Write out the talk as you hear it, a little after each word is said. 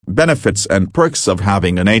Benefits and perks of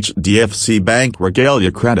having an HDFC Bank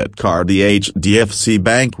Regalia credit card. The HDFC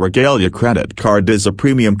Bank Regalia credit card is a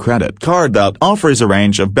premium credit card that offers a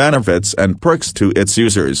range of benefits and perks to its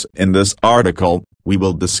users. In this article, we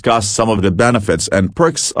will discuss some of the benefits and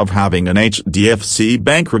perks of having an HDFC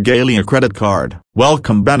Bank Regalia credit card.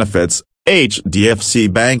 Welcome benefits.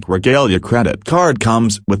 HDFC Bank Regalia credit card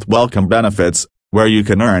comes with welcome benefits, where you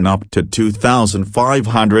can earn up to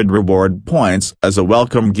 2,500 reward points as a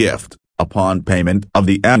welcome gift, upon payment of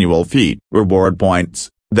the annual fee. Reward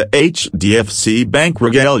points. The HDFC Bank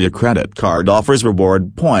Regalia credit card offers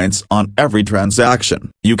reward points on every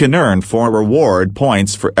transaction. You can earn 4 reward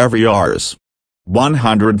points for every Rs.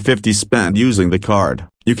 150 spent using the card.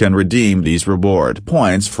 You can redeem these reward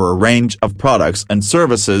points for a range of products and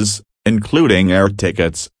services, including air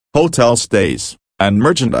tickets, hotel stays, and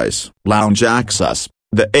merchandise. Lounge access.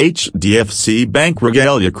 The HDFC Bank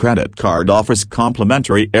Regalia credit card offers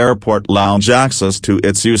complimentary airport lounge access to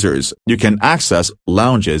its users. You can access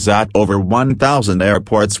lounges at over 1,000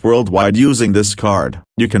 airports worldwide using this card.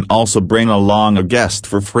 You can also bring along a guest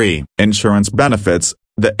for free. Insurance benefits.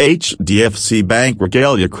 The HDFC Bank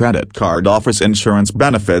Regalia credit card offers insurance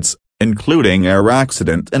benefits, including air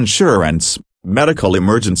accident insurance, medical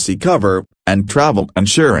emergency cover, and travel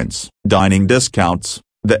insurance. Dining discounts.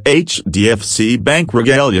 The HDFC Bank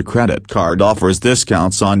Regalia credit card offers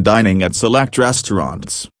discounts on dining at select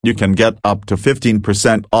restaurants. You can get up to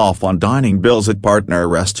 15% off on dining bills at partner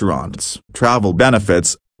restaurants. Travel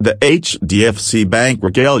benefits. The HDFC Bank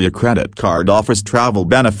Regalia credit card offers travel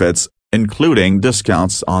benefits, including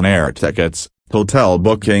discounts on air tickets, hotel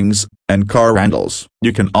bookings, and car rentals.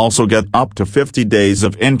 You can also get up to 50 days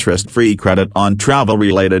of interest-free credit on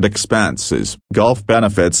travel-related expenses. Golf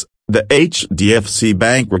benefits. The HDFC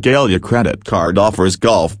Bank Regalia credit card offers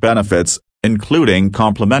golf benefits, including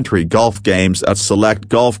complimentary golf games at select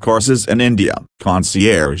golf courses in India.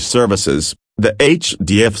 Concierge services. The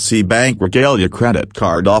HDFC Bank Regalia credit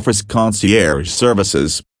card offers concierge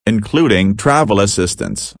services, including travel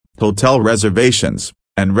assistance, hotel reservations,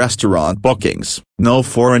 and restaurant bookings. No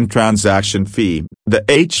foreign transaction fee. The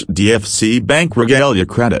HDFC Bank Regalia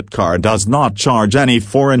credit card does not charge any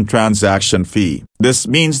foreign transaction fee. This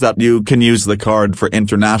means that you can use the card for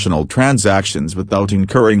international transactions without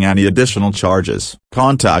incurring any additional charges.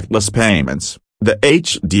 Contactless payments. The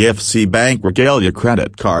HDFC Bank Regalia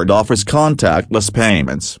credit card offers contactless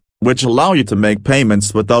payments, which allow you to make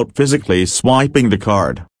payments without physically swiping the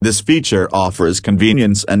card. This feature offers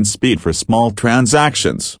convenience and speed for small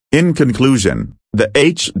transactions. In conclusion, the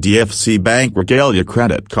HDFC Bank Regalia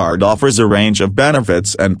credit card offers a range of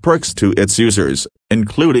benefits and perks to its users,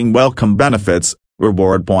 including welcome benefits,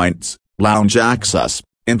 reward points, lounge access,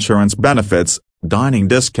 insurance benefits, dining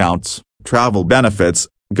discounts, travel benefits,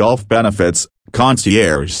 golf benefits,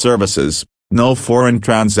 concierge services, no foreign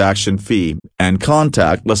transaction fee, and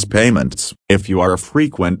contactless payments. If you are a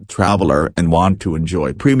frequent traveler and want to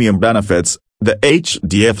enjoy premium benefits, the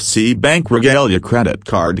HDFC Bank Regalia credit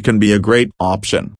card can be a great option.